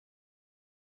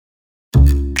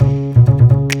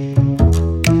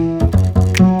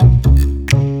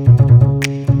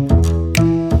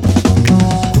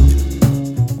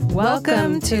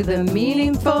to the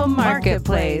Meaningful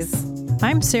Marketplace.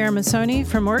 I'm Sarah Masoni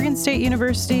from Oregon State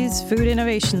University's Food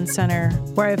Innovation Center,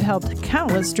 where I've helped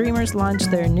countless dreamers launch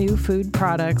their new food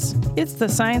products. It's the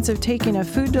science of taking a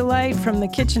food delight from the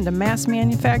kitchen to mass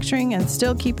manufacturing and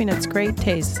still keeping its great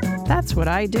taste. That's what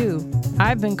I do.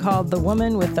 I've been called the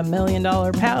woman with the $1 million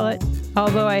palate,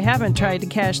 although I haven't tried to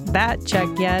cash that check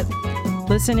yet.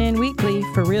 Listen in weekly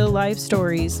for real-life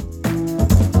stories.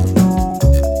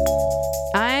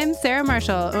 I'm Sarah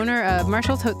Marshall, owner of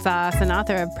Marshall's Hot Sauce and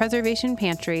author of Preservation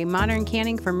Pantry, modern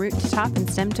canning from root to top and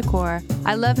stem to core.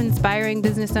 I love inspiring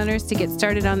business owners to get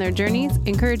started on their journeys,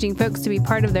 encouraging folks to be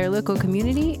part of their local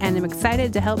community, and I'm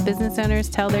excited to help business owners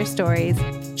tell their stories.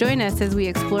 Join us as we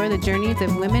explore the journeys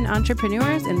of women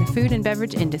entrepreneurs in the food and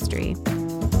beverage industry.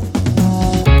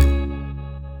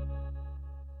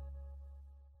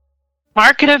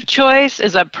 Market of Choice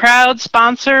is a proud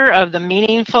sponsor of the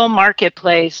Meaningful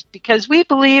Marketplace because we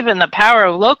believe in the power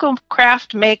of local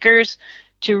craft makers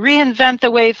to reinvent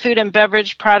the way food and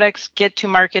beverage products get to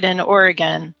market in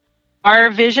Oregon. Our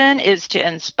vision is to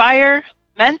inspire,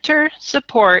 mentor,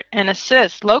 support, and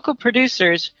assist local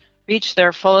producers reach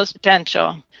their fullest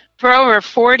potential. For over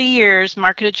 40 years,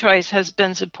 Market of Choice has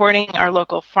been supporting our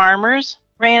local farmers,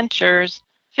 ranchers,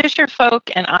 fisher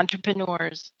folk, and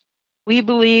entrepreneurs. We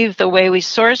believe the way we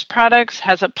source products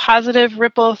has a positive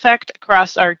ripple effect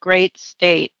across our great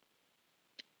state.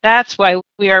 That's why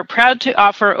we are proud to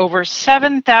offer over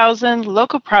 7,000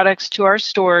 local products to our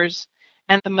stores,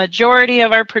 and the majority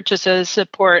of our purchases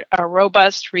support a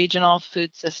robust regional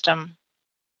food system.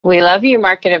 We love you,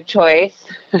 Market of Choice.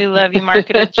 We love you,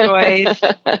 Market of Choice.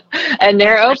 And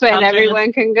they're open.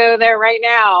 Everyone can go there right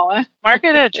now.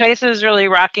 Market of Choice is really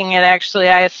rocking it, actually.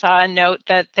 I saw a note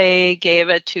that they gave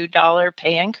a $2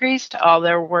 pay increase to all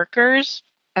their workers.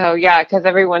 Oh, yeah, because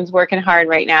everyone's working hard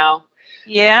right now.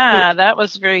 Yeah, that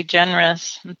was very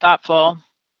generous and thoughtful.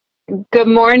 Good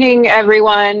morning,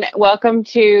 everyone. Welcome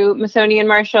to Masoni and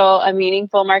Marshall, a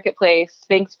Meaningful Marketplace.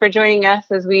 Thanks for joining us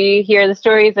as we hear the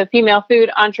stories of female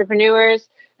food entrepreneurs.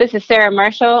 This is Sarah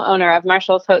Marshall, owner of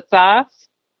Marshall's Hot Sauce.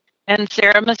 And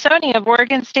Sarah Masoni of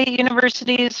Oregon State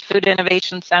University's Food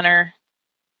Innovation Center.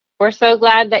 We're so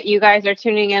glad that you guys are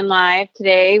tuning in live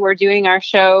today. We're doing our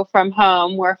show from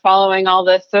home. We're following all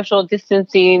the social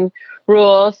distancing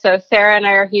rules. So Sarah and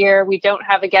I are here. We don't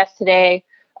have a guest today.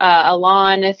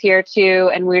 Alon is here too,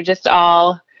 and we're just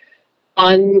all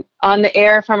on the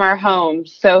air from our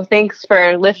homes. So thanks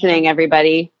for listening,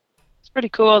 everybody. It's pretty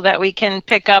cool that we can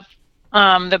pick up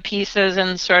the pieces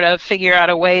and sort of figure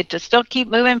out a way to still keep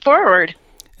moving forward.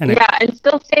 And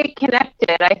still stay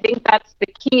connected. I think that's the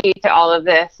key to all of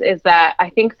this, is that I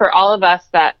think for all of us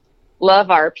that love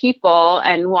our people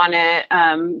and want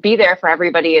to be there for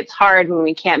everybody, it's hard when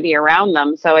we can't be around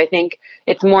them. So I think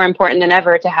it's more important than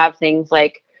ever to have things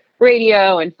like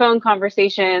radio and phone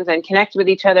conversations and connect with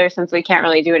each other, since we can't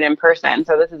really do it in person.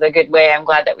 So this is a good way. I'm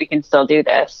glad that we can still do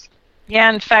this.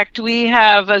 Yeah, in fact, we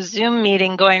have a Zoom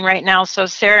meeting going right now, so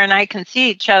Sarah and I can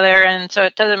see each other, and so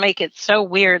it doesn't make it so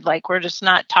weird, like we're just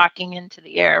not talking into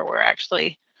the air. We're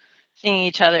actually seeing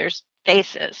each other's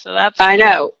faces. So that's I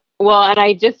know. Well, and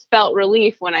I just felt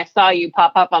relief when I saw you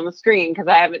pop up on the screen, because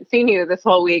I haven't seen you this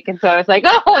whole week. And so I was like,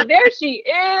 oh, there she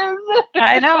is.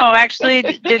 I know. Actually,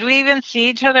 did we even see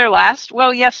each other last?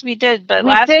 Well, yes, we did. But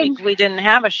last week we didn't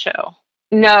have a show.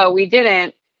 No, we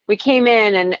didn't. We came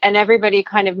in and everybody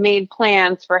kind of made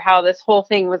plans for how this whole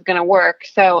thing was going to work.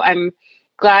 So I'm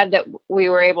glad that we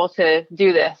were able to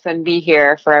do this and be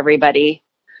here for everybody.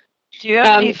 Do you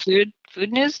have any food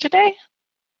news today?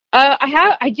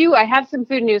 I have some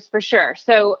food news for sure.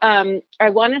 So I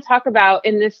want to talk about,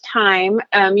 in this time,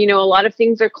 a lot of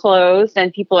things are closed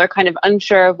and people are kind of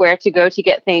unsure of where to go to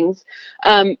get things.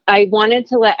 I wanted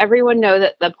to let everyone know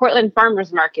that the Portland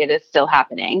Farmers Market is still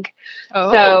happening.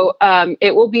 Oh. So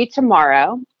it will be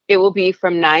tomorrow. It will be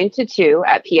from 9 to 2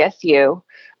 at PSU.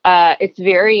 It's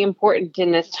very important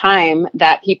in this time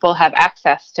that people have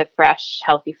access to fresh,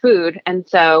 healthy food. And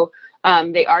so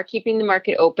they are keeping the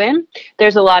market open.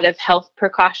 There's a lot of health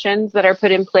precautions that are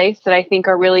put in place that I think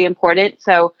are really important.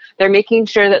 So they're making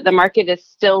sure that the market is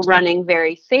still running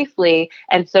very safely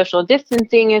and social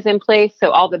distancing is in place.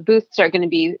 So all the booths are going to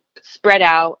be spread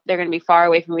out. They're going to be far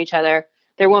away from each other.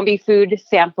 There won't be food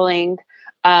sampling,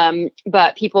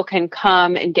 but people can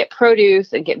come and get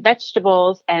produce and get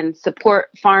vegetables and support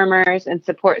farmers and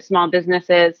support small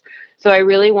businesses. So I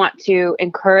really want to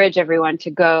encourage everyone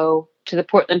to go to the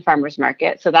Portland Farmers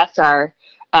Market. So that's our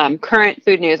current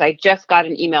food news. I just got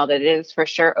an email that it is for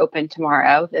sure open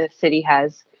tomorrow. The city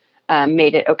has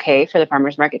made it okay for the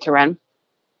farmers market to run.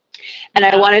 And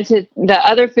I wanted to, the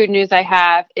other food news I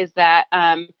have is that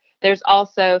There's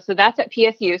also, so that's at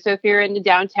PSU. So if you're in the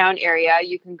downtown area,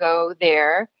 you can go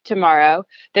there tomorrow.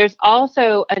 There's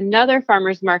also another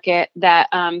farmer's market that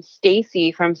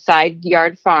Stacy from Side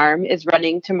Yard Farm is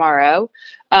running tomorrow.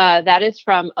 That is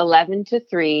from 11 to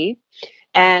 3.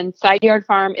 And Side Yard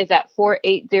Farm is at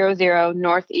 4800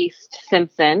 Northeast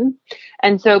Simpson.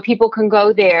 And so people can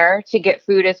go there to get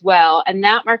food as well. And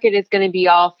that market is going to be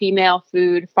all female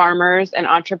food farmers and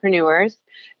entrepreneurs.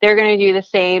 They're going to do the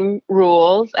same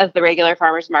rules as the regular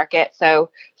farmers market. So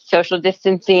social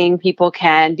distancing, people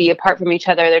can be apart from each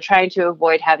other. They're trying to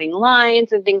avoid having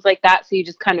lines and things like that. So you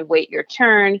just kind of wait your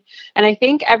turn. And I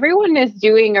think everyone is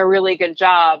doing a really good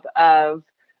job of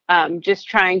just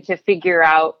trying to figure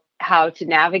out how to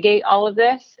navigate all of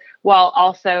this while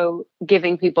also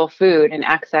giving people food and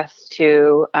access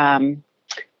to,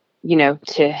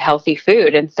 to healthy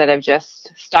food instead of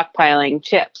just stockpiling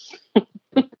chips.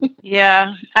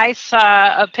 Yeah, I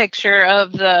saw a picture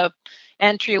of the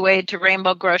entryway to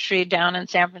Rainbow Grocery down in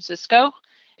San Francisco.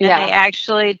 And they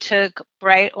actually took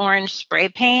bright orange spray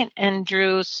paint and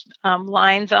drew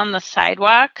lines on the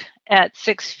sidewalk at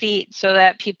 6 feet so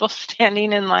that people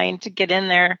standing in line to get in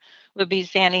there would be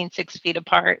standing 6 feet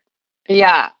apart.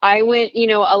 Yeah, I went,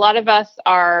 a lot of us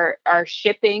are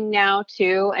shipping now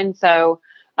too. And so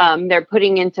they're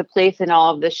putting into place in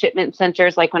all of the shipment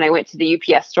centers. Like when I went to the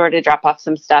UPS store to drop off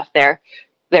some stuff there,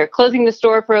 they're closing the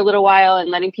store for a little while and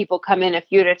letting people come in a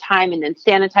few at a time and then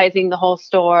sanitizing the whole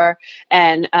store.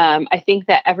 And I think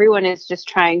that everyone is just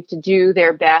trying to do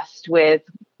their best with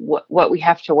what we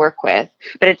have to work with.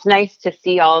 But it's nice to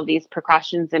see all of these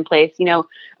precautions in place.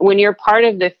 When you're part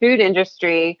of the food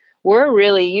industry, we're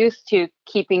really used to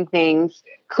keeping things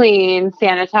clean,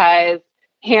 sanitized,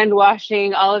 hand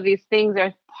washing. All of these things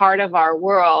are part of our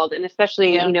world. And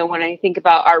especially, when I think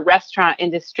about our restaurant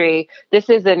industry, this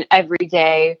is an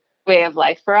everyday way of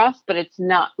life for us, but it's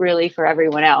not really for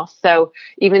everyone else. So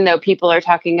even though people are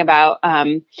talking about,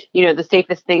 the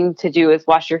safest thing to do is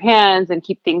wash your hands and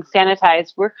keep things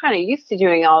sanitized, we're kind of used to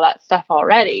doing all that stuff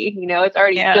already. It's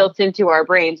already built into our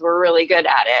brains. We're really good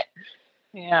at it.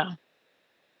 Yeah.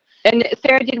 And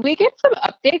Sarah, did we get some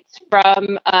updates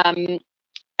from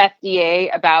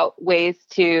FDA about ways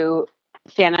to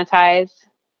sanitize?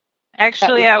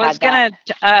 Actually, I was going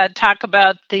to talk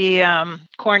about the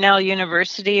Cornell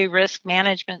University Risk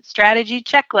Management Strategy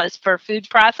Checklist for food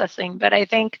processing, but I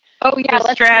think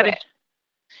let's do it.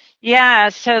 Yeah,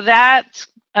 so that's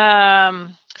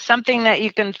something that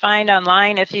you can find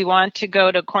online if you want to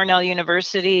go to Cornell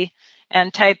University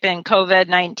and type in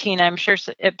COVID-19. I'm sure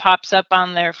it pops up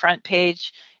on their front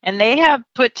page. And they have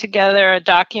put together a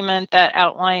document that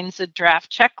outlines a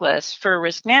draft checklist for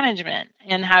risk management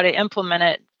and how to implement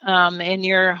it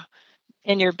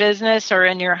in your business or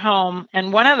in your home.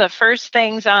 And one of the first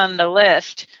things on the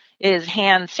list is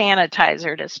hand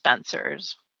sanitizer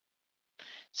dispensers.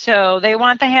 So they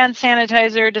want the hand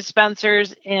sanitizer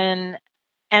dispensers in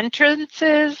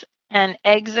entrances and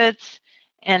exits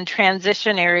and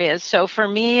transition areas. So for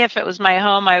me, if it was my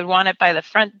home, I would want it by the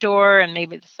front door and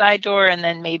maybe the side door and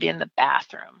then maybe in the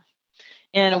bathroom.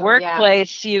 In a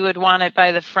workplace, you would want it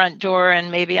by the front door and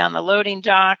maybe on the loading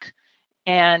dock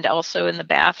and also in the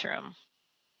bathroom.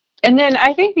 And then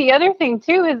I think the other thing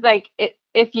too is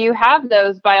if you have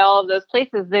those by all of those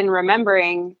places, then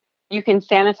remembering you can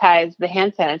sanitize the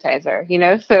hand sanitizer,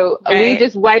 so we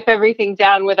just wipe everything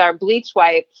down with our bleach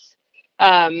wipes.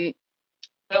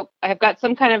 So I've got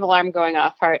some kind of alarm going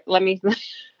off. Let me.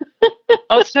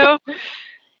 Also,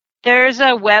 there's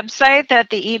a website that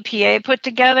the EPA put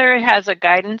together. It has a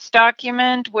guidance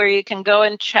document where you can go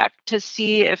and check to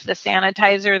see if the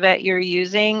sanitizer that you're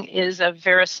using is a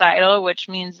virucidal, which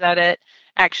means that it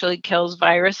actually kills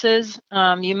viruses.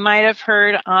 You might have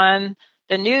heard on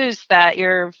the news that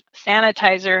your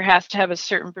sanitizer has to have a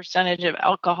certain percentage of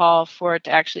alcohol for it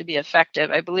to actually be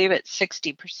effective. I believe it's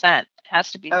 60%. It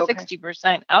has to be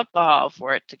 60% alcohol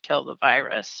for it to kill the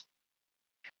virus.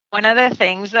 One of the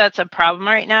things that's a problem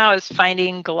right now is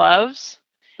finding gloves.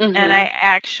 Mm-hmm. And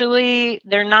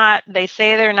they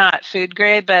say they're not food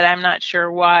grade, but I'm not sure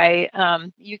why.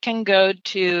 You can go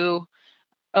to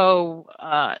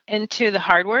into the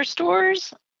hardware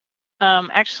stores.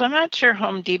 Actually, I'm not sure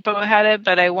Home Depot had it,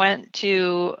 but I went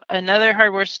to another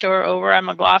hardware store over on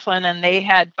McLaughlin, and they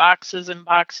had boxes and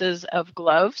boxes of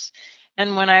gloves.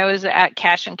 And when I was at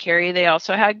Cash and Carry, they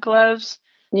also had gloves.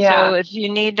 Yeah. So if you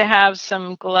need to have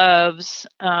some gloves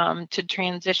to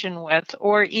transition with,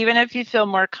 or even if you feel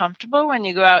more comfortable when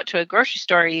you go out to a grocery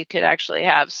store, you could actually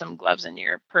have some gloves in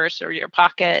your purse or your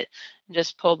pocket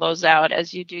Just pull those out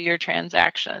as you do your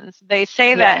transactions. They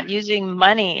say that using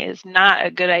money is not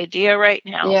a good idea right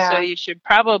now. So you should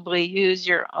probably use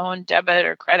your own debit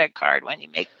or credit card when you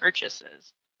make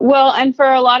purchases. Well, and for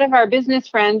a lot of our business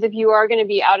friends, if you are going to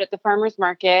be out at the farmers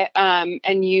market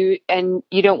and you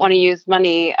don't want to use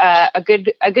money, a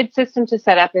good system to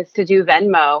set up is to do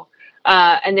Venmo.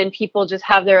 And then people just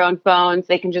have their own phones.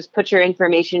 They can just put your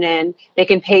information in. They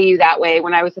can pay you that way.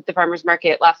 When I was at the farmers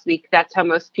market last week, that's how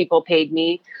most people paid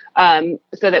me, so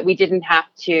that we didn't have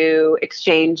to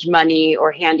exchange money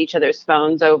or hand each other's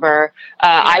phones over.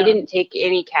 I didn't take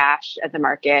any cash at the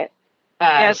market.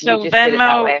 So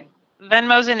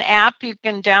Venmo's an app you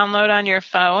can download on your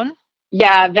phone.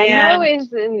 Yeah, Venmo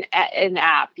is an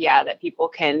app, that people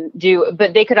can do.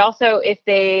 But they could also,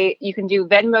 you can do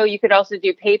Venmo, you could also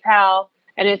do PayPal.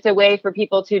 And it's a way for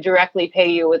people to directly pay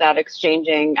you without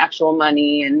exchanging actual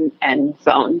money and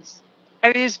phones.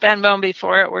 I've used Venmo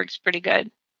before. It works pretty good.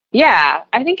 Yeah,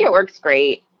 I think it works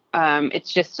great.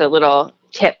 It's just a little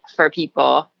tip for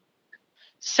people.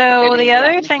 So the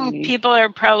other thing people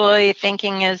are probably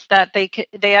thinking is that they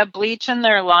have bleach in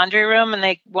their laundry room and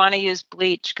they want to use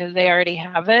bleach because they already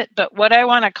have it. But what I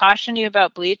want to caution you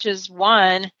about bleach is,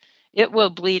 one, it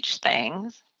will bleach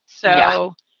things.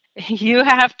 So you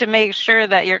have to make sure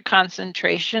that your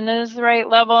concentration is the right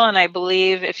level. And I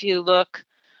believe if you look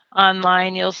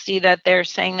online, you'll see that they're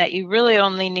saying that you really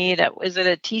only need, is it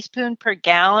a teaspoon per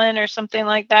gallon or something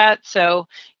like that? So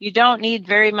you don't need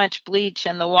very much bleach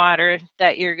in the water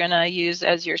that you're going to use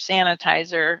as your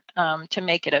sanitizer to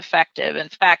make it effective. In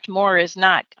fact, more is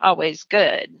not always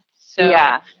good.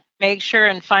 So make sure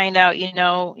and find out,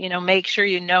 make sure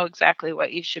you know exactly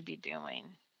what you should be doing.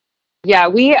 Yeah,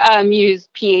 we use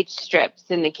pH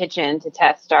strips in the kitchen to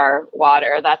test our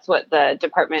water. That's what the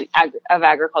Department of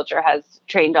Agriculture has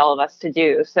trained all of us to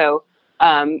do. So,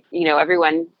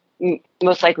 everyone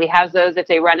most likely has those. If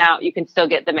they run out, you can still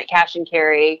get them at Cash and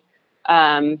Carry.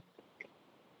 I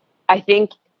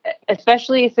think,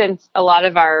 especially since a lot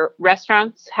of our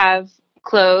restaurants have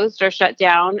closed or shut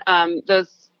down,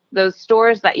 those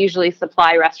stores that usually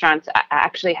supply restaurants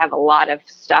actually have a lot of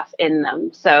stuff in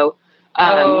them. So,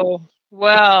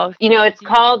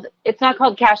 it's not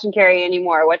called Cash and Carry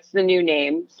anymore. What's the new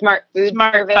name? Smart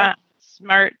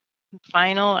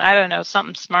Final. I don't know,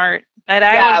 something smart. But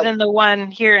I was in the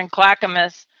one here in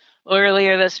Clackamas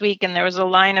earlier this week, and there was a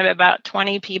line of about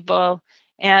 20 people,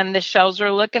 and the shelves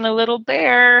were looking a little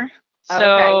bare.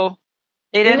 So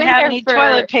they didn't have any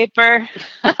toilet paper.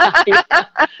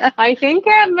 I think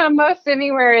most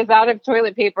anywhere is out of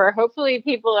toilet paper. Hopefully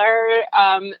people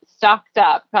are stocked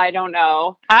up. I don't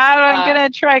know. I'm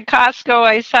going to try Costco.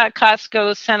 I saw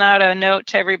Costco sent out a note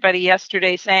to everybody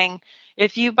yesterday saying,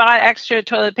 if you bought extra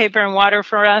toilet paper and water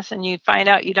for us and you find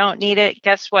out you don't need it,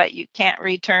 guess what? You can't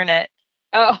return it.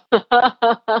 Oh,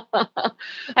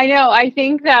 I know. I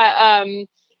think that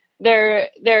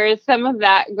there is some of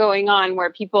that going on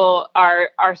where people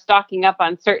are stocking up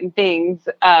on certain things.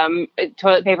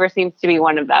 Toilet paper seems to be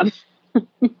one of them.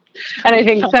 And I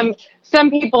think some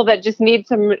people that just need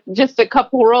just a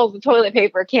couple rolls of toilet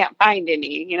paper can't find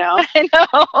any, I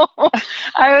know.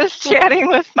 I was chatting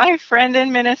with my friend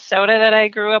in Minnesota that I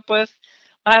grew up with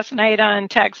last night on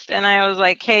text, and I was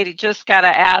like, hey, just got to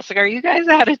ask, are you guys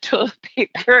out of toilet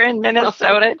paper in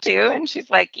Minnesota too? And she's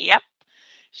like, yep.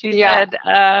 She said,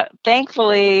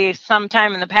 thankfully,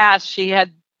 sometime in the past, she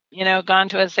had, gone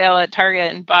to a sale at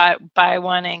Target and buy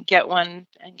one and get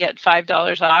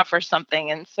 $5 off or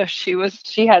something. And so she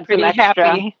had pretty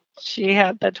happy. She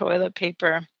had the toilet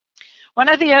paper. One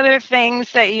of the other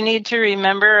things that you need to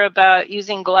remember about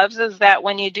using gloves is that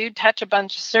when you do touch a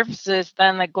bunch of surfaces,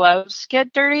 then the gloves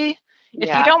get dirty. If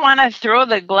you don't want to throw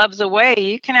the gloves away,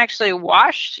 you can actually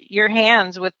wash your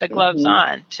hands with the gloves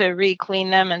on to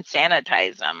re-clean them and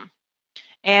sanitize them.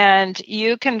 And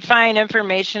you can find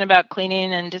information about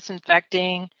cleaning and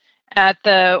disinfecting at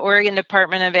the Oregon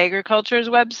Department of Agriculture's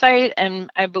website, and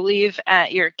I believe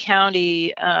at your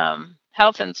county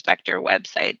health inspector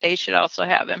website. They should also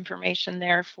have information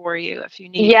there for you if you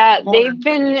need. Yeah,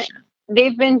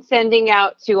 they've been sending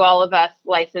out to all of us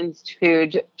licensed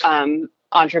food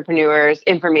entrepreneurs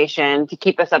information to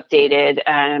keep us updated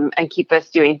and keep us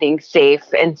doing things safe.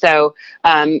 And so,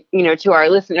 to our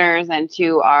listeners and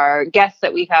to our guests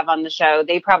that we have on the show,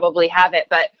 they probably have it,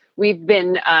 but we've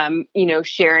been,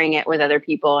 sharing it with other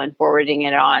people and forwarding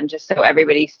it on just so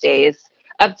everybody stays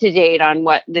up to date on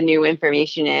what the new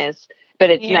information is. But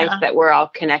it's nice that we're all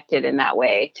connected in that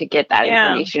way to get that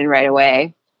information right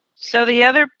away. So the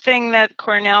other thing that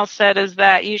Cornell said is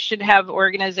that you should have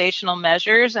organizational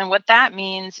measures. And what that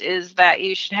means is that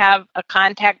you should have a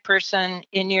contact person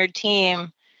in your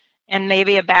team and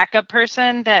maybe a backup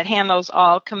person that handles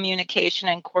all communication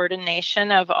and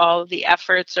coordination of all of the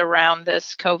efforts around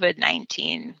this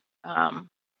COVID-19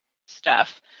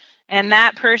 stuff. And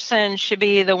that person should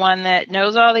be the one that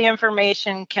knows all the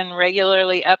information, can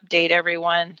regularly update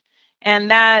everyone.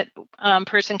 And that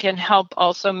person can help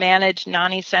also manage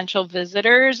non-essential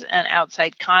visitors and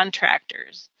outside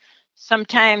contractors.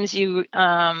 Sometimes you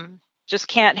just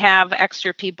can't have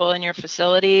extra people in your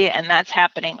facility, and that's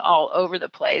happening all over the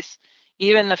place.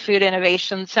 Even the Food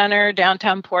Innovation Center,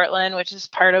 downtown Portland, which is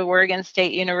part of Oregon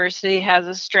State University, has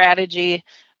a strategy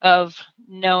of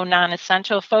no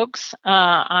non-essential folks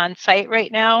on site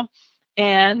right now.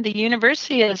 And the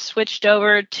university has switched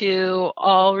over to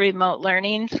all remote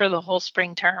learning for the whole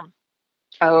spring term.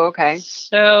 Oh, okay.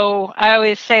 So I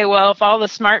always say, well, if all the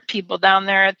smart people down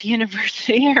there at the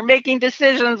university are making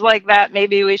decisions like that,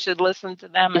 maybe we should listen to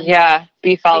them and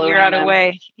be following figure out them. a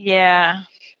way. Yeah.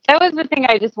 That was the thing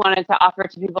I just wanted to offer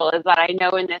to people, is that I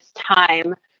know in this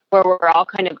time where we're all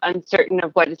kind of uncertain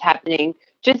of what is happening,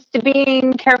 just to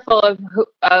being careful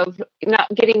of not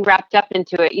getting wrapped up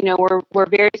into it. You know, we're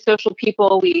very social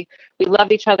people. We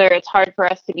love each other. It's hard for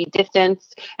us to be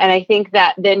distanced, and I think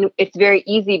that then it's very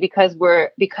easy because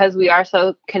we are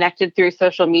so connected through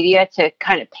social media to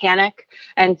kind of panic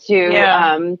and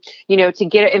to to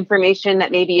get information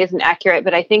that maybe isn't accurate.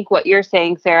 But I think what you're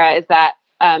saying, Sarah, is that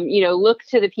look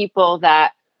to the people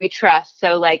that we trust.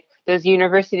 So like those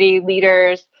university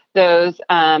leaders, those,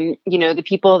 the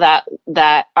people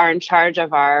that are in charge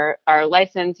of our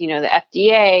license, the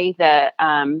FDA,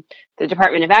 the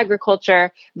Department of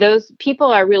Agriculture, those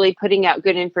people are really putting out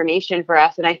good information for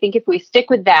us. And I think if we stick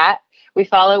with that, we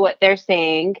follow what they're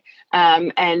saying,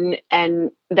 and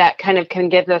that kind of can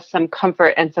give us some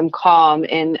comfort and some calm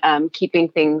in keeping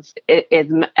things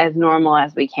as normal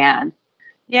as we can.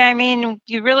 Yeah, I mean,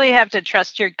 you really have to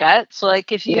trust your gut. So,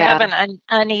 like, if you have an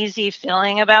uneasy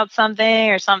feeling about something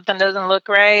or something doesn't look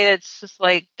right, it's just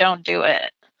like, don't do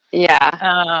it.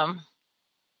 Yeah.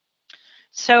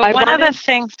 So one of the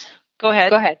things, go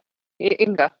ahead. Go ahead. You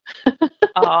can go.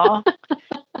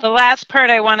 The last part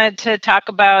I wanted to talk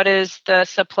about is the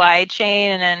supply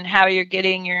chain and how you're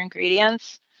getting your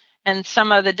ingredients and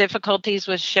some of the difficulties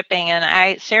with shipping.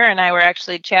 And Sarah and I were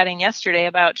actually chatting yesterday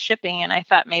about shipping, and I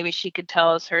thought maybe she could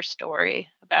tell us her story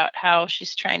about how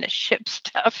she's trying to ship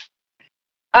stuff.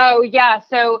 Oh, yeah.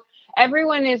 So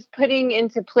everyone is putting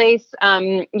into place,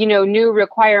 new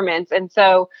requirements. And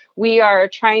so we are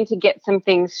trying to get some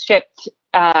things shipped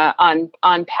on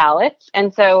pallets.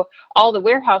 And so all the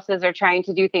warehouses are trying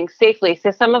to do things safely. So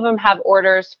some of them have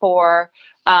orders for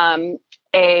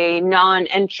a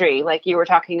non-entry, like you were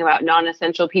talking about,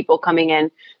 non-essential people coming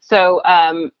in. So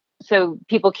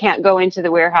people can't go into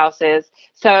the warehouses.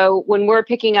 So when we're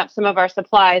picking up some of our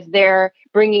supplies, they're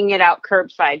bringing it out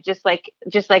curbside, just like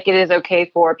it is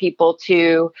okay for people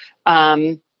to,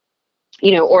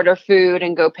 order food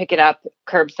and go pick it up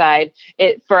curbside.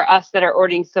 For us that are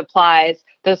ordering supplies,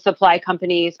 those supply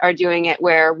companies are doing it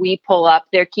where we pull up,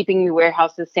 they're keeping the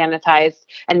warehouses sanitized,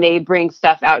 and they bring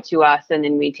stuff out to us, and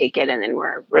then we take it, and then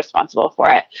we're responsible for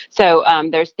it. So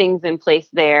there's things in place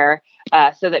there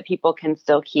so that people can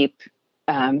still keep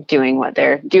doing what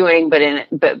they're doing,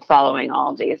 but following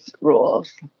all these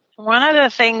rules. One of the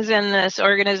things in this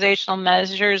organizational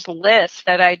measures list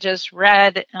that I just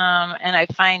read and I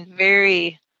find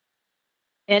very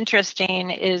interesting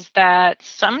is that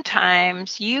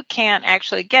sometimes you can't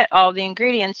actually get all the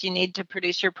ingredients you need to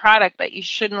produce your product, but you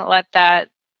shouldn't let that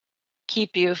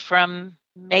keep you from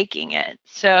making it.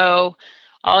 So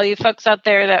all you folks out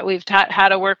there that we've taught how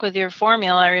to work with your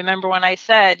formula, remember when I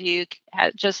said you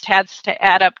just had to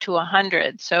add up to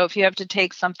 100. So if you have to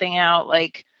take something out,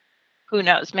 like, who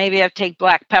knows, maybe I have to take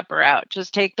black pepper out.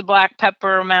 Just take the black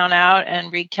pepper amount out and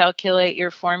recalculate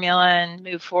your formula and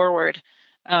move forward.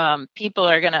 People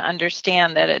are going to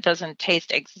understand that it doesn't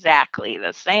taste exactly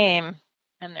the same,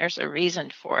 and there's a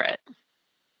reason for it.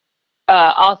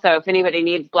 Also, if anybody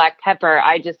needs black pepper,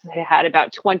 I just had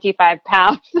about 25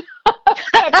 pounds of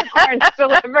peppercorns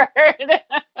delivered.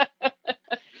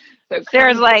 So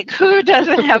Sarah's like, who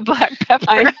doesn't have black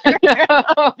pepper?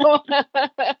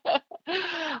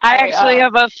 I actually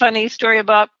have a funny story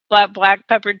about black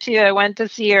pepper too. I went to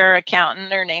see her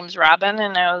accountant. Her name's Robin,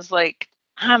 and I was like,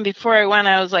 before I went,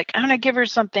 I was like, I'm gonna give her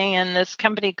something. And this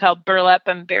company called Burlap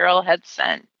and Barrel had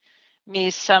sent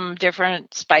me some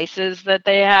different spices that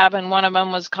they have, and one of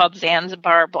them was called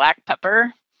Zanzibar black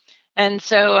pepper. And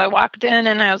so I walked in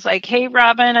and I was like, hey,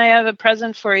 Robin, I have a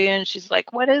present for you. And she's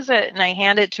like, what is it? And I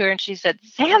handed it to her, and she said,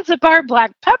 Zanzibar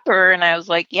black pepper. And I was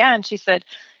like, yeah. And she said,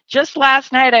 Just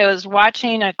last night, I was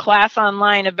watching a class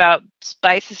online about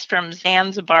spices from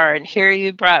Zanzibar, and here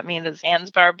you brought me the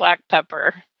Zanzibar black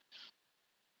pepper.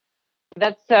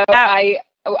 That's so.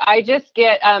 I just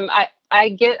get I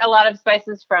get a lot of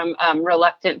spices from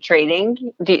Reluctant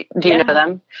Trading. Do you know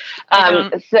them?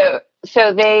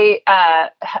 So they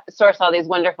source all these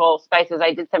wonderful spices.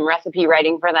 I did some recipe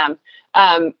writing for them,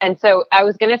 and so I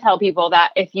was going to tell people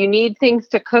that if you need things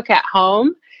to cook at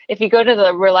home, if you go to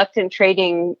the Reluctant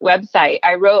Trading website,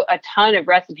 I wrote a ton of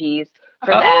recipes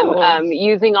for them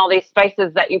using all these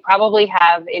spices that you probably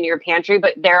have in your pantry,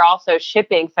 but they're also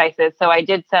shipping spices. So I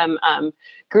did some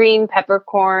green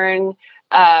peppercorn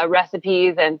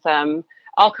recipes and some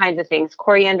all kinds of things,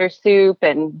 coriander soup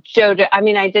and jojoba. I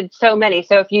mean, I did so many.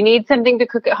 So if you need something to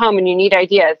cook at home and you need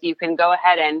ideas, you can go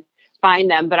ahead and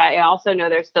find them. But I also know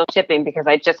they're still shipping because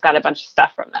I just got a bunch of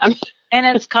stuff from them. And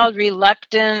it's called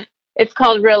Reluctant. It's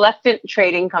called Reluctant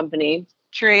Trading Company.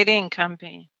 Trading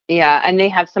Company. Yeah, and they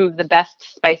have some of the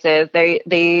best spices.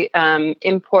 They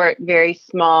import very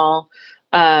small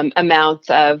amounts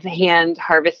of hand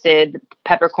harvested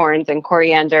peppercorns and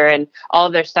coriander, and all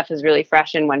of their stuff is really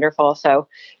fresh and wonderful. So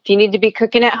if you need to be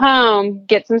cooking at home,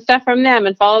 get some stuff from them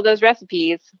and follow those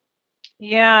recipes.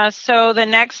 Yeah, so the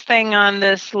next thing on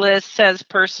this list says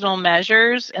personal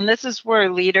measures, and this is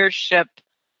where leadership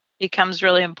becomes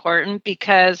really important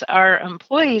because our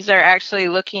employees are actually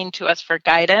looking to us for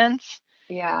guidance.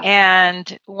 Yeah.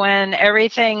 And when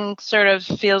everything sort of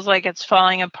feels like it's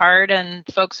falling apart and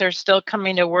folks are still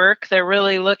coming to work, they're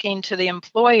really looking to the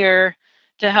employer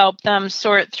to help them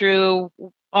sort through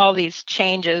all these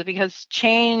changes, because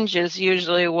change is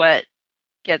usually what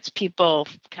gets people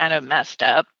kind of messed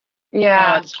up.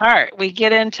 Yeah. It's hard. We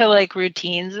get into like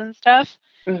routines and stuff.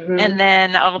 Mm-hmm. And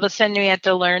then all of a sudden we have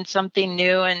to learn something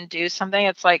new and do something.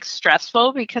 It's like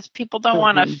stressful because people don't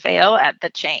want to fail at the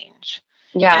change.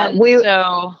 Yeah, and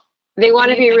so they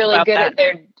want to be really good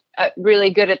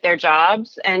at their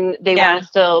jobs, and they want to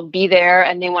still be there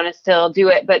and they want to still do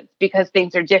it. But because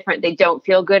things are different, they don't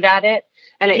feel good at it,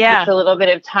 and it takes a little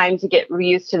bit of time to get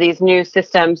used to these new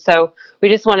systems. So we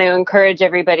just want to encourage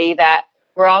everybody that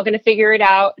we're all going to figure it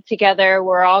out together.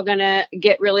 We're all going to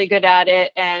get really good at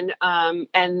it, and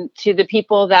to the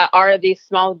people that are these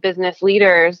small business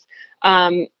leaders.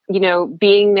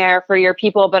 Being there for your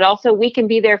people, but also we can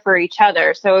be there for each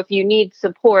other. So if you need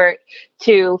support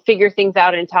to figure things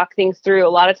out and talk things through, a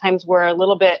lot of times we're a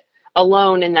little bit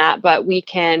alone in that, but we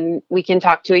can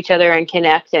talk to each other and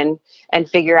connect and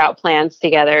figure out plans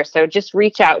together. So just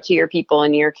reach out to your people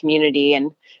in your community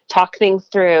and talk things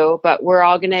through, but we're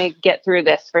all going to get through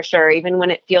this for sure. Even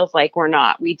when it feels like we're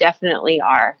not, we definitely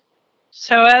are.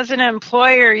 So as an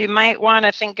employer, you might want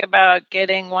to think about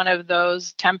getting one of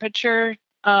those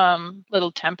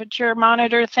little temperature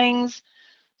monitor things.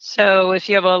 So if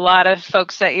you have a lot of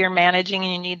folks that you're managing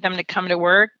and you need them to come to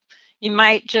work, you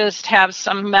might just have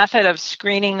some method of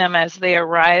screening them as they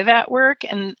arrive at work.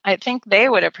 And I think they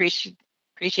would appreciate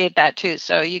that too.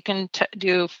 So you can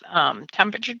do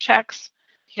temperature checks,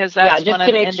 because that's just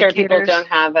to make sure people don't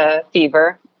have a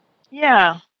fever.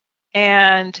 Yeah.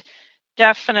 And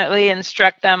definitely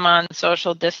instruct them on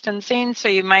social distancing. So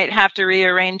you might have to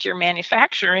rearrange your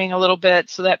manufacturing a little bit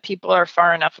so that people are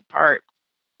far enough apart.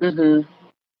 Mm-hmm.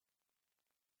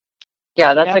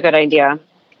 Yeah, that's a good idea.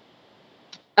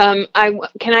 Can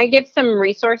I give some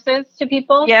resources to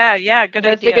people? Yeah, good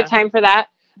idea. It's a good time for that.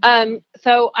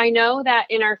 So I know that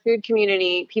in our food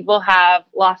community, people have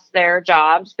lost their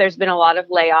jobs. There's been a lot of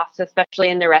layoffs, especially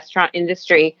in the restaurant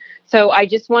industry. So I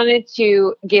just wanted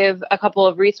to give a couple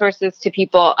of resources to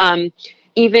people,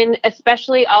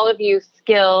 especially all of you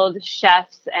skilled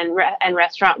chefs and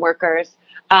restaurant workers.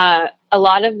 A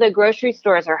lot of the grocery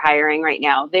stores are hiring right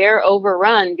now. They're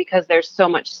overrun because there's so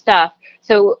much stuff.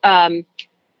 So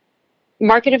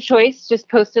Market of Choice just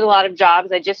posted a lot of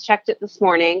jobs. I just checked it this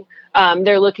morning.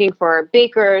 They're looking for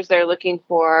bakers. They're looking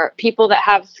for people that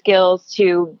have skills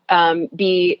to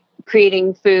be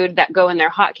creating food that go in their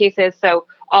hot cases. So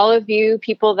all of you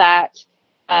people that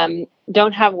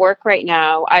don't have work right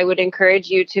now, I would encourage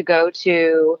you to go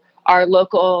to our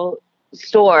local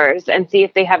stores and see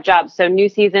if they have jobs. So New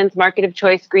Seasons, Market of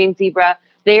Choice, Green Zebra,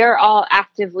 they are all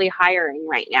actively hiring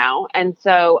right now. And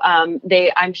so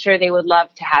I'm sure they would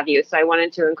love to have you. So I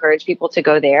wanted to encourage people to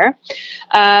go there.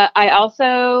 I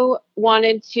also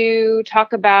wanted to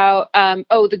talk about,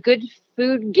 the Good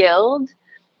Food Guild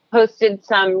posted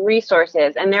some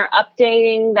resources, and they're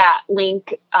updating that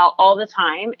link all the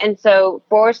time. And so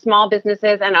for small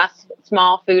businesses and us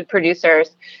small food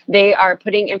producers. They are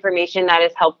putting information that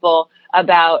is helpful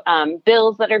about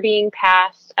bills that are being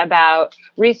passed, about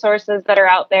resources that are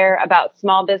out there, about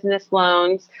small business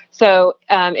loans. So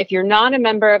if you're not a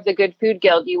member of the Good Food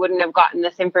Guild, you wouldn't have gotten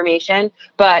this information,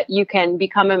 but you can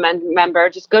become a member.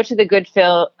 Just go to the Good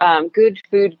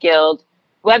Food Guild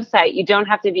website. You don't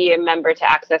have to be a member to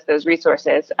access those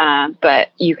resources,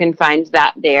 but you can find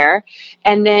that there.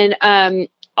 And then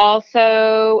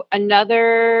also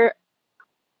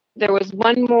there was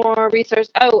one more resource.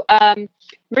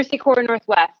 Mercy Corps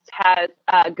Northwest has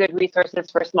good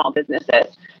resources for small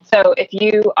businesses. So if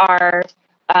you are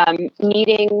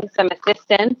needing some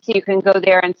assistance, you can go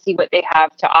there and see what they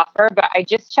have to offer. But I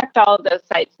just checked all of those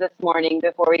sites this morning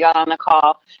before we got on the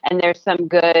call, and there's some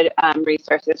good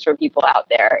resources for people out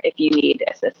there if you need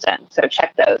assistance. So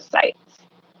check those sites.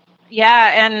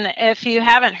 Yeah, and if you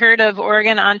haven't heard of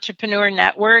Oregon Entrepreneur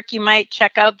Network, you might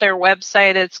check out their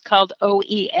website. It's called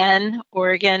OEN,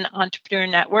 Oregon Entrepreneur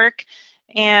Network.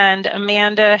 And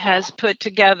Amanda has put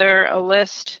together a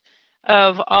list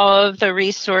of all of the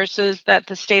resources that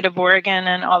the state of Oregon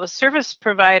and all the service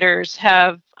providers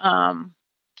have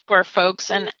for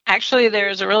folks. And actually,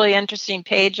 there's a really interesting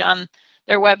page on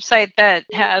their website that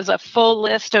has a full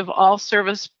list of all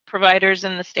service providers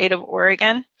in the state of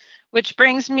Oregon. Which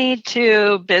brings me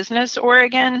to Business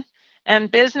Oregon. And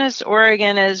Business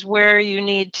Oregon is where you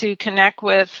need to connect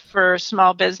with for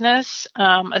small business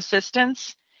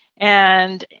assistance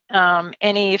and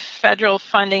any federal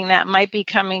funding that might be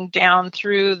coming down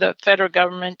through the federal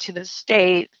government to the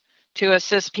state to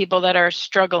assist people that are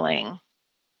struggling.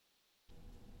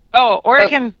 Oh,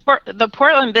 Oregon, the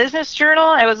Portland Business Journal,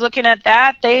 I was looking at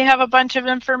that. They have a bunch of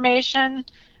information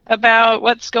about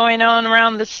what's going on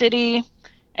around the city.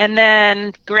 And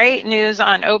then great news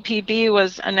on OPB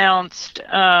was announced,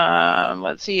 on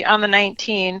the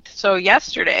 19th. So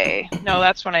yesterday. No,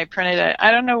 that's when I printed it.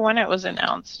 I don't know when it was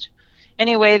announced.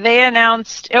 Anyway, they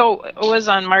announced, it was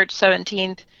on March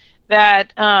 17th,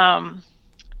 that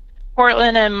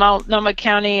Portland and Multnomah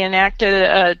County enacted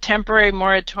a temporary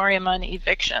moratorium on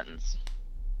evictions.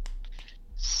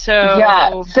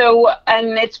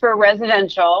 And it's for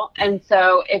residential. And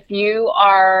so if you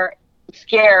are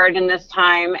scared in this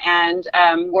time and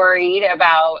worried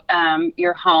about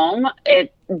your home,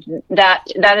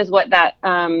 that is what that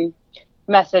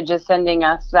message is sending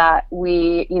us, that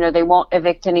they won't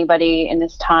evict anybody in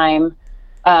this time,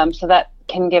 so that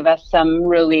can give us some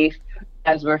relief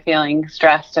as we're feeling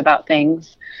stressed about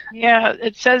things. Yeah,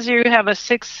 it says you have a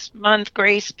 6-month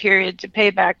grace period to pay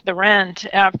back the rent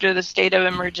after the state of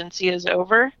emergency is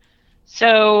over.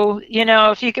 So,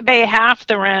 if you could pay half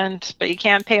the rent, but you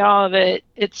can't pay all of it,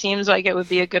 it seems like it would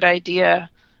be a good idea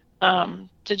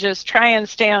to just try and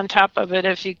stay on top of it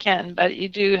if you can, but you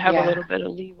do have a little bit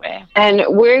of leeway. And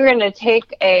we're going to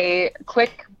take a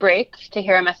quick break to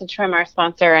hear a message from our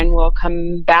sponsor, and we'll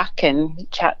come back and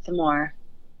chat some more.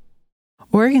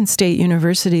 Oregon State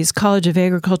University's College of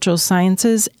Agricultural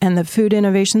Sciences and the Food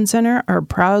Innovation Center are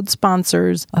proud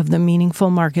sponsors of the Meaningful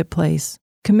Marketplace,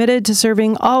 committed to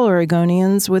serving all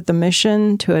Oregonians with the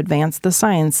mission to advance the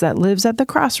science that lives at the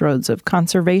crossroads of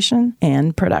conservation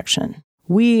and production.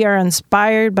 We are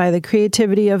inspired by the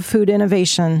creativity of food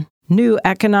innovation, new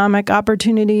economic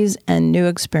opportunities, and new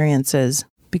experiences,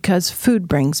 because food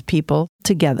brings people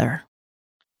together.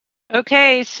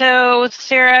 Okay, so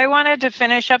Sarah, I wanted to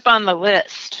finish up on the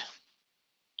list.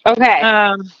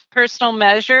 Okay. Personal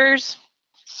measures.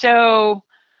 So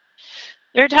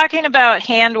they're talking about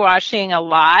hand washing a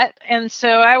lot. And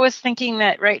so I was thinking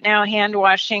that right now hand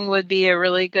washing would be a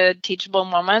really good teachable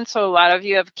moment. So a lot of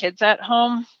you have kids at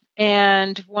home.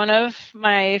 And one of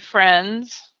my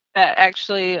friends that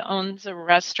actually owns a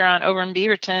restaurant over in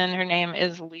Beaverton, her name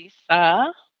is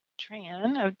Lisa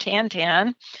Tran of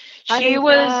Tantan. She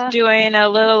was doing a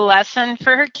little lesson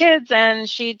for her kids, and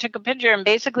she took a picture, and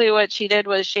basically what she did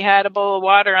was she had a bowl of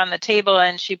water on the table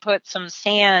and she put some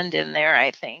sand in there,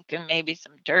 I think, and maybe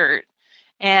some dirt.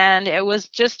 And it was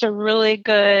just a really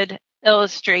good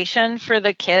illustration for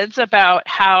the kids about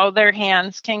how their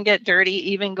hands can get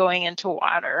dirty even going into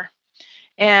water.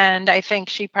 And I think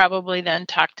she probably then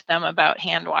talked to them about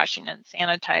hand washing and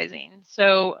sanitizing.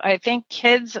 So I think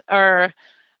kids are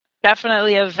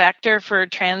definitely a vector for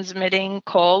transmitting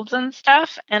colds and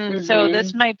stuff. And so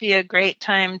this might be a great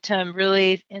time to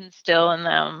really instill in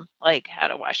them, like, how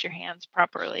to wash your hands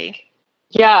properly.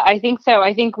 Yeah, I think so.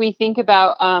 I think we think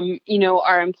about,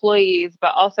 our employees,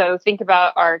 but also think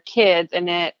about our kids. And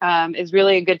it is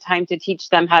really a good time to teach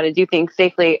them how to do things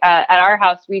safely. At our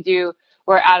house, we do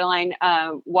where Adeline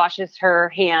washes her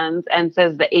hands and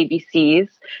says the ABCs.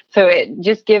 So it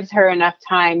just gives her enough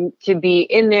time to be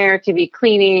in there, to be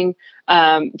cleaning,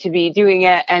 to be doing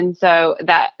it. And so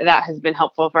that has been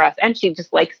helpful for us. And she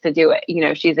just likes to do it. You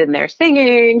know, she's in there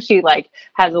singing. She like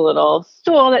has a little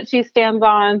stool that she stands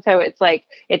on. So it's like,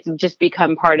 it's just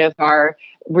become part of our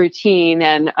routine,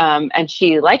 and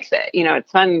she likes it. You know,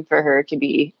 it's fun for her to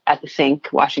be at the sink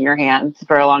washing her hands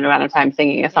for a long amount of time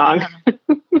singing a song. Yeah.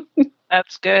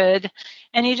 That's good.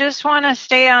 And you just want to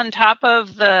stay on top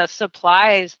of the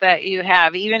supplies that you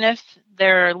have. Even if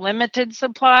they're limited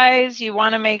supplies, you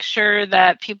want to make sure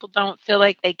that people don't feel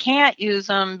like they can't use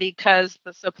them because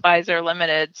the supplies are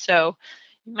limited. So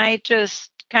you might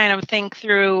just kind of think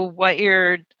through what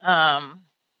you're going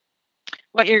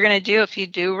to do if you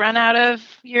do run out of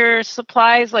your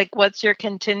supplies. Like, what's your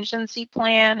contingency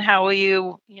plan? How will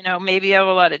you maybe you have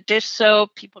a lot of dish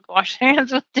soap. People wash their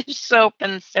hands with dish soap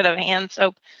instead of hand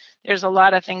soap. There's a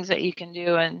lot of things that you can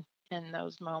do in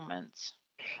those moments.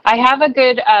 I have a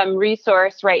good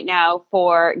resource right now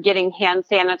for getting hand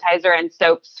sanitizer and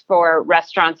soaps for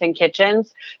restaurants and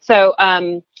kitchens. So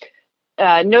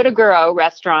Notaguro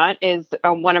restaurant is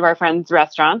one of our friends'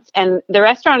 restaurants, and the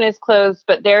restaurant is closed,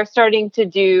 but they're starting to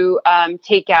do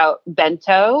takeout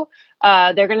bento.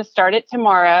 They're going to start it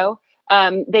tomorrow.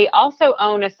 They also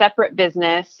own a separate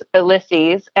business,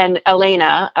 Ulysses, and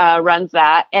Elena runs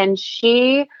that, and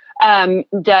she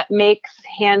makes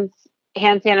hand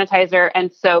sanitizer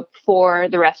and soap for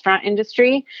the restaurant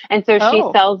industry. And so she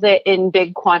sells it in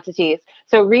big quantities.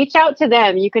 So reach out to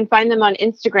them. You can find them on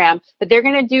Instagram, but they're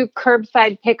going to do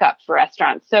curbside pickup for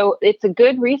restaurants. So it's a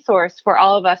good resource for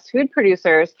all of us food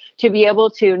producers to be able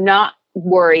to not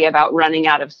worry about running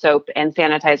out of soap and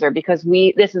sanitizer, because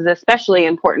this is especially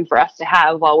important for us to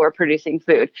have while we're producing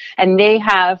food. And they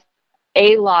have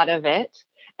a lot of it.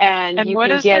 And you what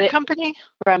can is get their it company?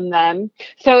 From them.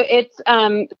 So it's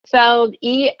spelled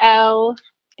EL.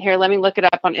 Here, let me look it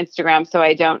up on Instagram so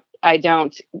I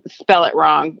don't spell it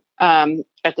wrong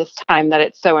at this time that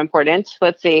it's so important.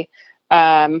 Let's see.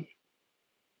 EL.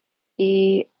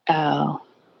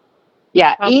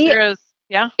 Yeah.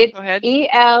 It's go ahead.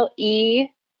 ELEUSIS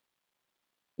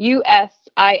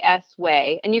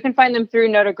Way. And you can find them through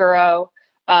Notaguro,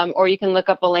 or you can look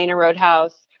up Elena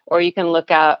Roadhouse, or you can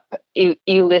look up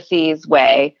Ulysses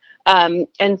Way.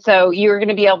 And so you're going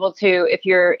to be able to, if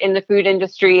you're in the food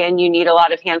industry and you need a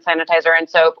lot of hand sanitizer and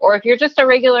soap, or if you're just a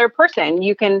regular person,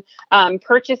 you can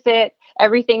purchase it.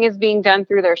 Everything is being done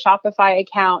through their Shopify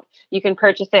account. You can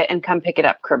purchase it and come pick it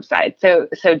up curbside. So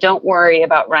don't worry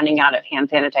about running out of hand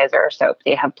sanitizer or soap.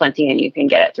 They have plenty, and you can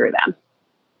get it through them.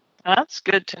 That's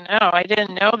good to know. I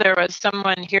didn't know there was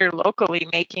someone here locally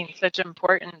making such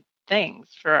important things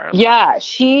for our lives.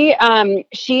 She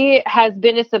has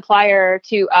been a supplier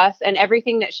to us, and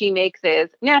everything that she makes is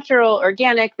natural,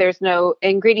 organic. There's no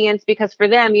ingredients, because for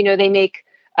them, they make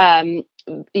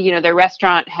their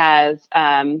restaurant has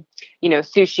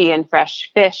sushi and fresh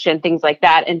fish and things like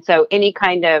that, and so any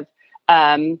kind of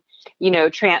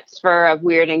transfer of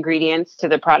weird ingredients to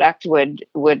the product would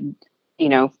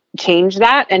change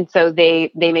that. And so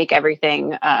they make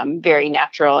everything very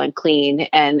natural and clean,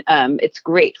 and it's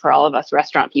great for all of us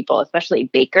restaurant people, especially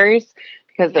bakers,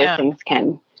 because those things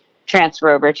can transfer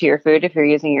over to your food if you're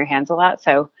using your hands a lot.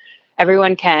 So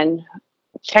everyone can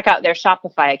check out their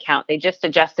Shopify account. They just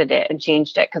adjusted it and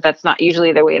changed it, because that's not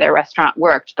usually the way their restaurant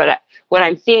worked. But what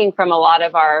I'm seeing from a lot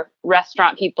of our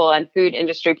restaurant people and food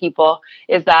industry people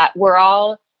is that we're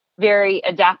all very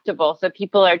adaptable. So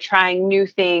people are trying new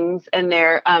things, and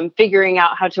they're figuring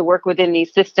out how to work within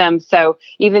these systems. So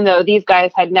even though these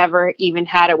guys had never even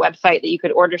had a website that you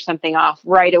could order something off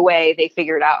right away, they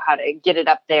figured out how to get it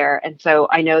up there. And so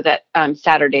I know that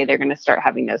Saturday they're going to start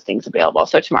having those things available.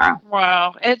 So tomorrow.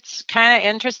 Wow. It's kind of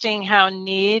interesting how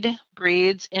need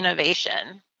breeds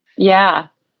innovation. Yeah.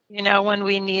 When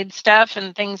we need stuff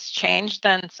and things change,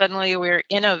 then suddenly we're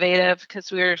innovative because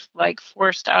we're like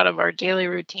forced out of our daily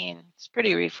routine. It's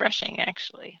pretty refreshing,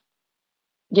 actually.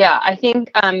 Yeah, I think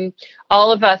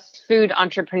all of us food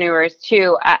entrepreneurs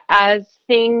too, as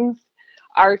things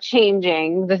are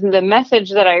changing, the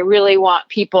message that I really want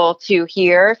people to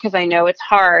hear, because I know it's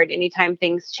hard anytime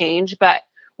things change, but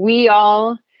we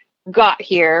all got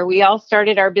here. We all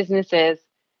started our businesses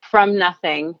from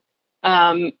nothing.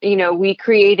 We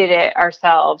created it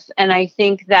ourselves. And I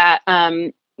think that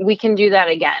we can do that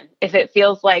again. If it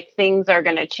feels like things are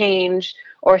going to change,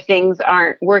 or things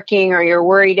aren't working, or you're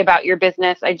worried about your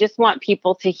business, I just want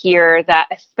people to hear that,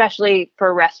 especially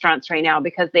for restaurants right now,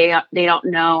 because they don't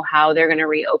know how they're going to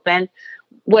reopen.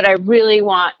 What I really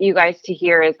want you guys to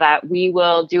hear is that we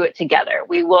will do it together.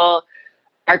 We will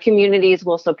Our communities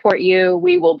will support you.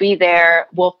 We will be there.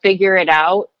 We'll figure it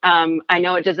out. I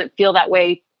know it doesn't feel that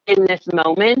way in this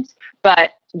moment,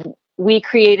 but we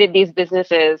created these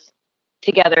businesses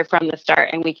together from the start,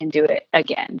 and we can do it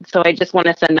again. So I just want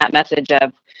to send that message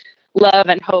of love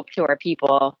and hope to our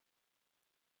people.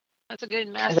 That's a good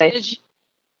message.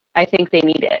 I think they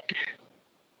need it.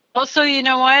 Also, you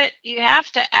know what? You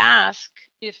have to ask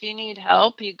if you need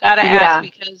help. You got to ask,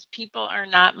 because people are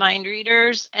not mind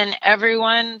readers. And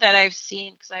everyone that I've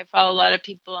seen, because I follow a lot of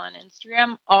people on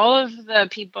Instagram, all of the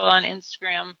people on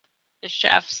Instagram, the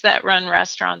chefs that run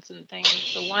restaurants and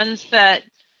things, the ones that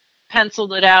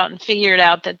penciled it out and figured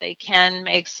out that they can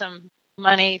make some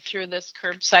money through this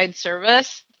curbside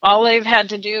service, all they've had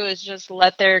to do is just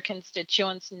let their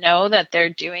constituents know that they're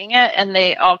doing it, and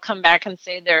they all come back and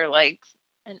say they're like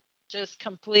just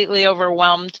completely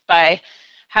overwhelmed by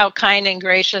how kind and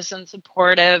gracious and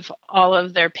supportive all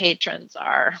of their patrons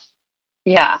are.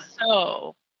 Yeah.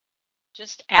 So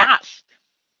just ask.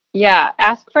 Yeah,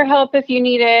 ask for help if you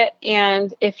need it.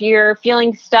 And if you're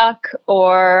feeling stuck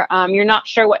or you're not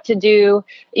sure what to do,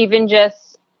 even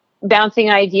just bouncing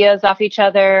ideas off each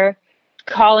other,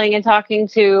 calling and talking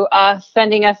to us,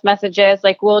 sending us messages,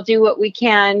 like we'll do what we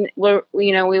can. We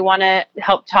want to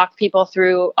help talk people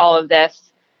through all of this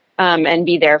and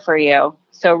be there for you.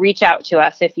 So reach out to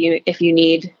us if you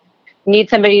need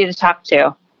somebody to talk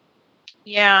to.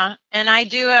 Yeah, and I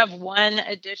do have one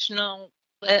additional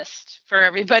list for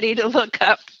everybody to look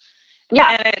up.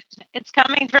 Yeah. And it's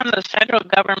coming from the federal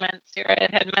government. Sarah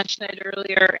had mentioned it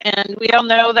earlier. And we all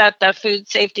know that the Food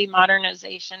Safety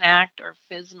Modernization Act, or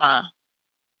FSMA,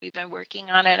 we've been working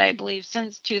on it, I believe,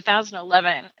 since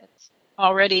 2011. It's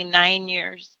already 9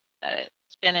 years that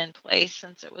it's been in place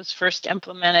since it was first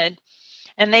implemented.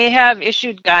 And they have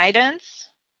issued guidance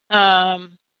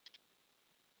that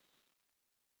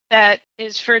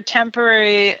is for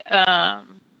temporary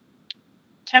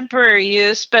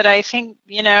use, but I think,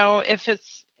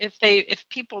 if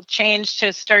people change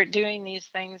to start doing these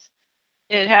things,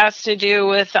 it has to do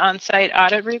with on-site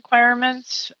audit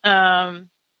requirements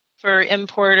for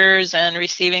importers and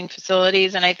receiving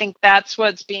facilities, and I think that's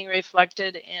what's being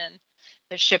reflected in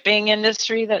the shipping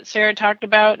industry that Sarah talked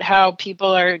about, how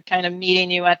people are kind of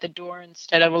meeting you at the door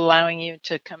instead of allowing you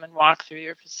to come and walk through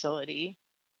your facility.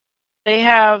 They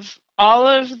have all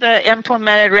of the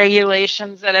implemented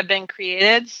regulations that have been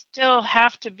created still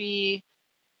have to be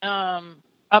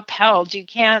upheld. You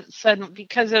can't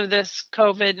because of this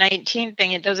COVID-19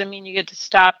 thing, it doesn't mean you get to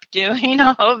stop doing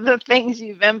all of the things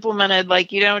you've implemented.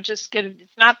 Like, you don't just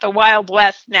it's not the Wild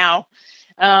West now.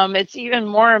 It's even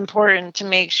more important to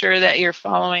make sure that you're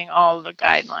following all the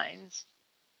guidelines.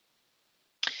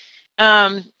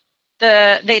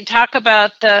 They talk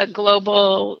about the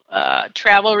global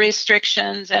travel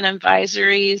restrictions and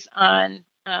advisories on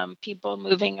people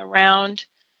moving around.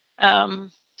 I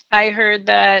heard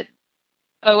that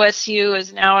OSU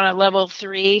is now on a level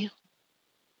 3,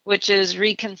 which is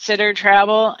reconsider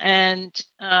travel, and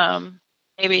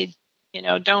maybe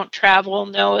don't travel,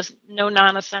 no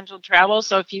non-essential travel.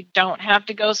 So if you don't have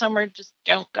to go somewhere, just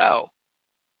don't go.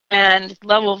 And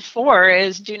level 4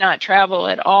 is do not travel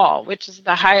at all, which is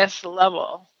the highest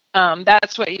level.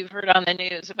 That's what you've heard on the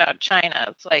news about China.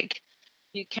 It's like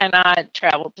you cannot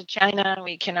travel to China.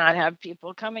 We cannot have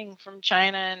people coming from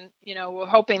China. And, we're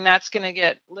hoping that's going to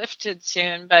get lifted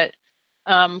soon. But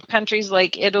countries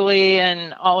like Italy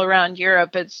and all around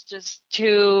Europe, it's just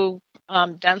too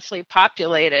densely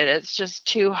populated. It's just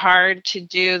too hard to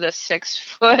do the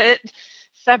 6-foot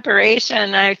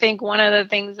separation. I think one of the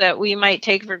things that we might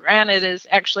take for granted is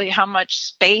actually how much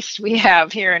space we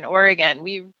have here in Oregon.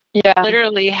 We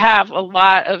literally have a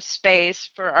lot of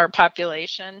space for our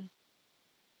population.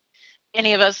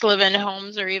 Many of us live in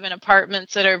homes or even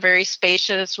apartments that are very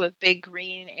spacious with big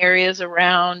green areas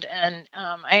around. And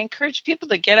I encourage people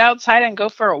to get outside and go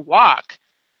for a walk.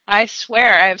 I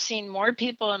swear I've seen more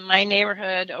people in my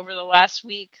neighborhood over the last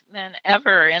week than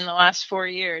ever in the last 4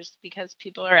 years because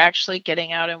people are actually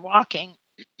getting out and walking.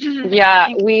 Yeah,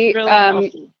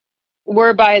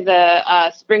 we're by the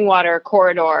Springwater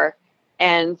corridor.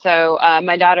 And so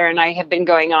my daughter and I have been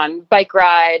going on bike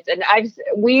rides, and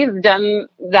we've done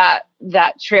that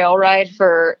trail ride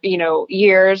for,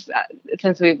 years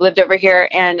since we've lived over here.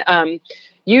 And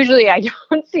usually I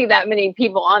don't see that many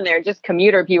people on there, just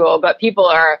commuter people, but people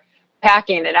are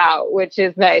packing it out, which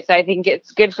is nice. I think it's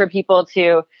good for people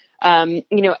to,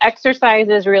 exercise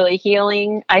is really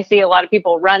healing. I see a lot of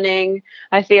people running.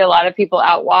 I see a lot of people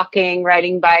out walking,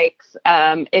 riding bikes.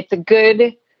 It's a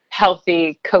good,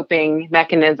 healthy coping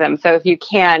mechanism. So if you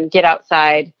can get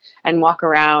outside and walk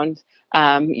around,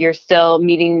 you're still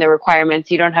meeting the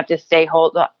requirements. You don't have to stay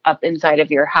holed up inside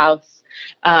of your house.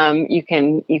 You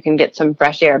can get some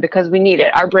fresh air because we need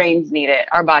it. Our brains need it.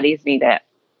 Our bodies need it.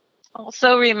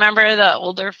 Also, remember the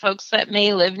older folks that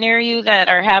may live near you that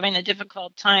are having a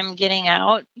difficult time getting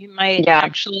out. You might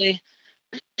actually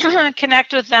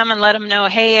connect with them and let them know,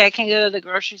 hey, I can go to the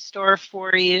grocery store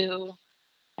for you.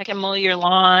 I can mow your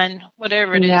lawn,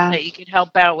 whatever it is that you could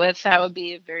help out with. That would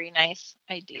be a very nice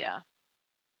idea.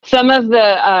 Some of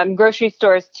the grocery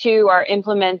stores, too, are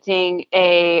implementing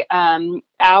a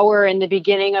hour in the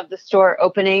beginning of the store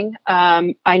opening.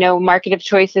 I know Market of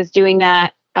Choice is doing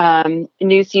that.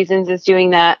 New Seasons is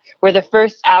doing that, where the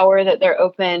first hour that they're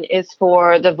open is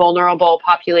for the vulnerable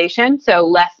population. So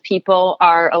less people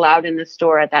are allowed in the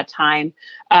store at that time.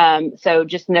 So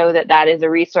just know that that is a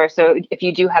resource. So if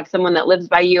you do have someone that lives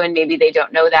by you and maybe they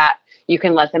don't know that, you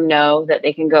can let them know that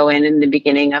they can go in the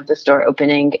beginning of the store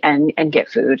opening and get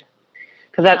food.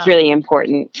 Because that's really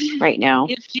important right now.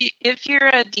 If you're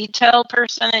a detail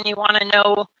person and you want to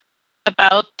know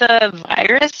about the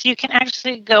virus, you can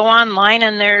actually go online,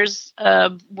 and there's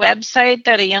a website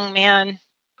that a young man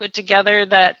put together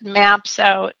that maps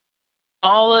out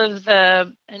all of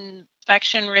the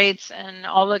infection rates in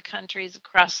all the countries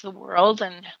across the world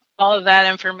and all of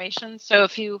that information. So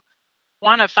if you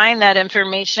want to find that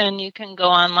information, you can go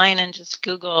online and just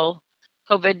Google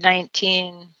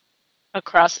COVID-19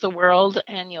 across the world,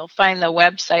 and you'll find the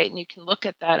website, and you can look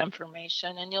at that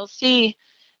information, and you'll see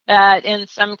that in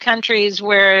some countries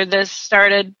where this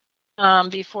started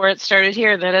before it started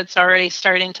here, that it's already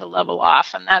starting to level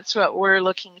off, and that's what we're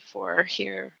looking for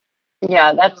here.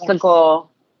 Yeah, that's the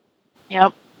goal.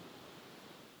 Yep,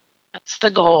 that's the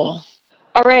goal.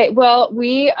 All right, well,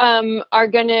 we are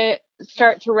going to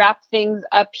start to wrap things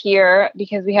up here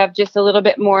because we have just a little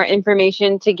bit more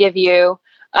information to give you.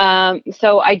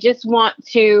 So I just want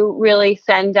to really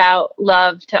send out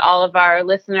love to all of our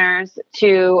listeners,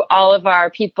 to all of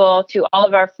our people, to all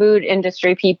of our food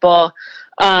industry people.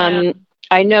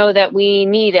 I know that we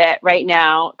need it right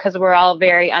now because we're all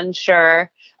very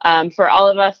unsure. For all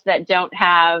of us that don't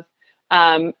have,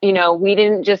 we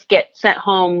didn't just get sent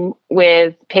home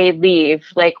with paid leave.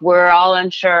 Like, we're all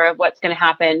unsure of what's going to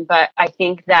happen. But I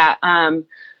think that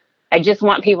I just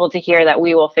want people to hear that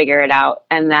we will figure it out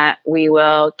and that we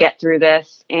will get through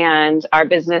this and our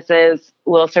businesses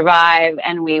will survive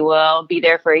and we will be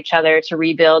there for each other to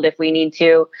rebuild if we need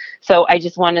to. So I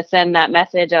just want to send that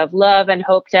message of love and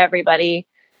hope to everybody.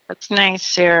 That's nice,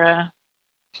 Sarah.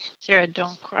 Sarah,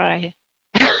 don't cry.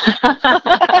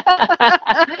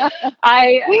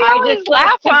 I just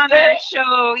laugh on that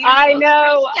show. I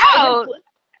know.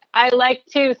 I like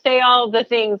to say all the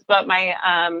things, but my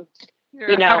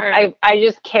I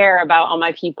just care about all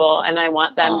my people and I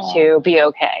want them to be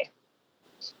okay.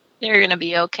 They're going to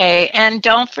be okay. And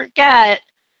don't forget,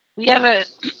 we have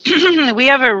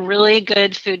a really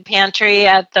good food pantry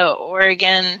at the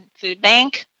Oregon Food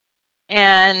Bank.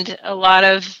 And a lot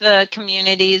of the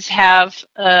communities have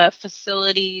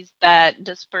facilities that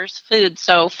disperse food.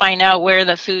 So find out where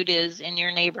the food is in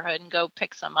your neighborhood and go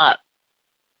pick some up.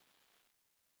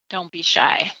 Don't be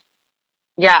shy.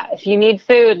 Yeah, if you need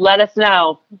food, let us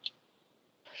know.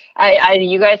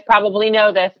 You guys probably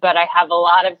know this, but I have a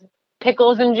lot of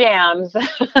pickles and jams. I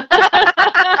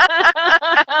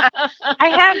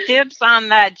have dibs on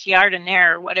that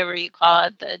giardiniera, whatever you call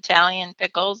it, the Italian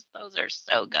pickles. Those are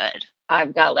so good.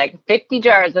 I've got like 50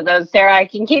 jars of those, Sarah. I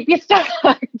can keep you stocked.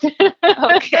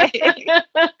 Okay.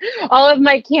 All of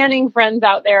my canning friends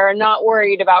out there are not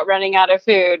worried about running out of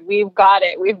food. We've got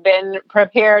it. We've been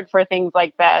prepared for things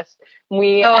like this.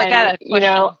 I got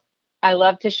it. I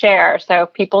love to share. So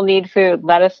if people need food,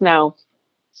 let us know.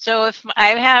 So if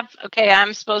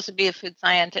I'm supposed to be a food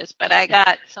scientist, but I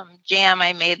got some jam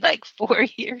I made like 4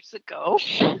 years ago,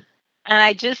 and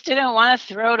I just didn't want to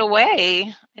throw it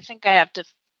away. I think I have to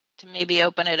maybe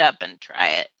open it up and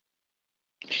try it.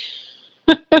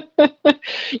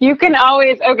 You can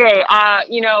always,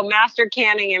 master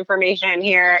canning information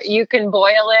here. You can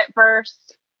boil it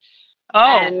first.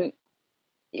 And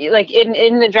like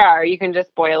in the jar, you can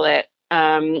just boil it.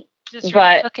 Just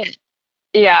cook it.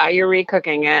 Yeah, you're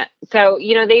recooking it. So,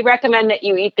 they recommend that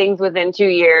you eat things within 2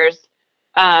 years.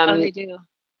 They do.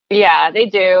 Yeah, they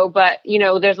do. But,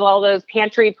 there's all those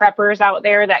pantry preppers out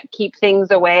there that keep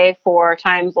things away for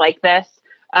times like this.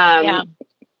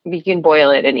 You can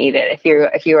boil it and eat it.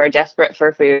 If you are desperate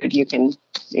for food, you can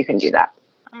do that.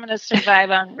 I'm going to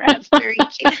survive on raspberry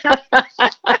jam.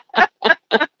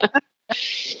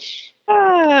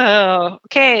 Oh,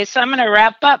 okay. So I'm going to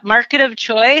wrap up. Market of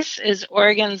Choice is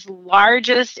Oregon's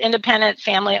largest independent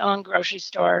family-owned grocery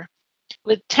store.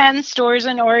 With 10 stores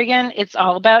in Oregon, it's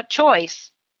all about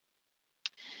choice.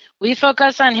 We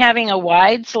focus on having a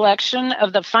wide selection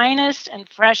of the finest and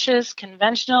freshest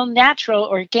conventional, natural,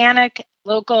 organic,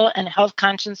 local, and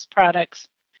health-conscious products.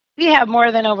 We have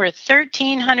more than over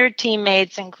 1,300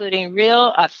 teammates, including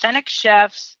real, authentic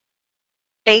chefs,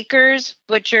 bakers,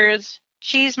 butchers,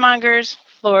 cheesemongers,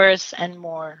 florists, and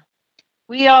more.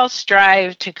 We all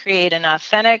strive to create an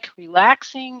authentic,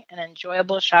 relaxing, and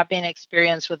enjoyable shopping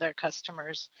experience with our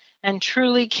customers and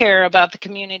truly care about the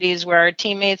communities where our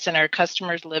teammates and our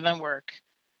customers live and work.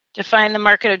 To find the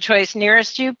Market of Choice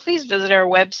nearest you, please visit our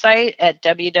website at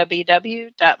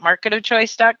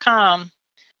www.marketofchoice.com.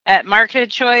 At Market of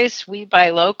Choice, we buy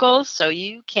local so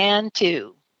you can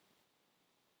too.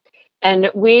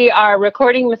 And we are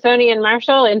recording Masoni and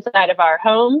Marshall inside of our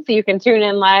homes. You can tune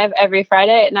in live every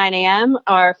Friday at 9 a.m.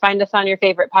 or find us on your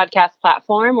favorite podcast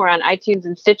platform. We're on iTunes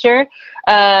and Stitcher.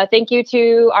 Thank you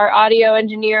to our audio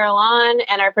engineer, Alon,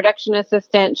 and our production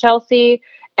assistant, Chelsea.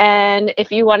 And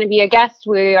if you want to be a guest,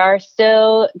 we are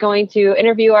still going to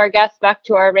interview our guests back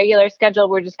to our regular schedule.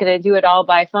 We're just going to do it all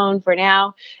by phone for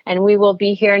now. And we will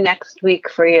be here next week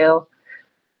for you.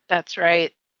 That's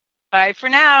right. Bye for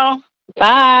now.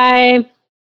 Bye.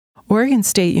 Oregon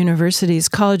State University's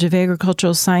College of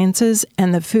Agricultural Sciences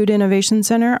and the Food Innovation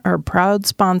Center are proud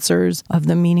sponsors of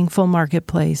the Meaningful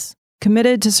Marketplace,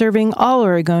 committed to serving all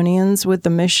Oregonians with the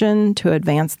mission to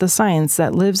advance the science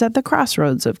that lives at the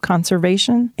crossroads of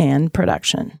conservation and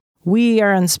production. We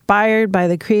are inspired by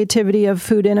the creativity of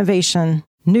food innovation,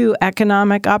 new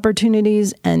economic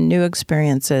opportunities, and new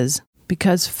experiences,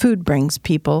 because food brings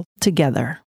people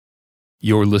together.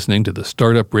 You're listening to the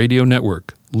Startup Radio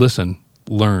Network. Listen,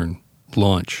 learn,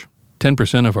 launch.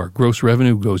 10% of our gross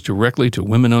revenue goes directly to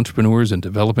women entrepreneurs in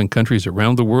developing countries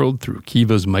around the world through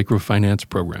Kiva's microfinance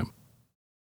program.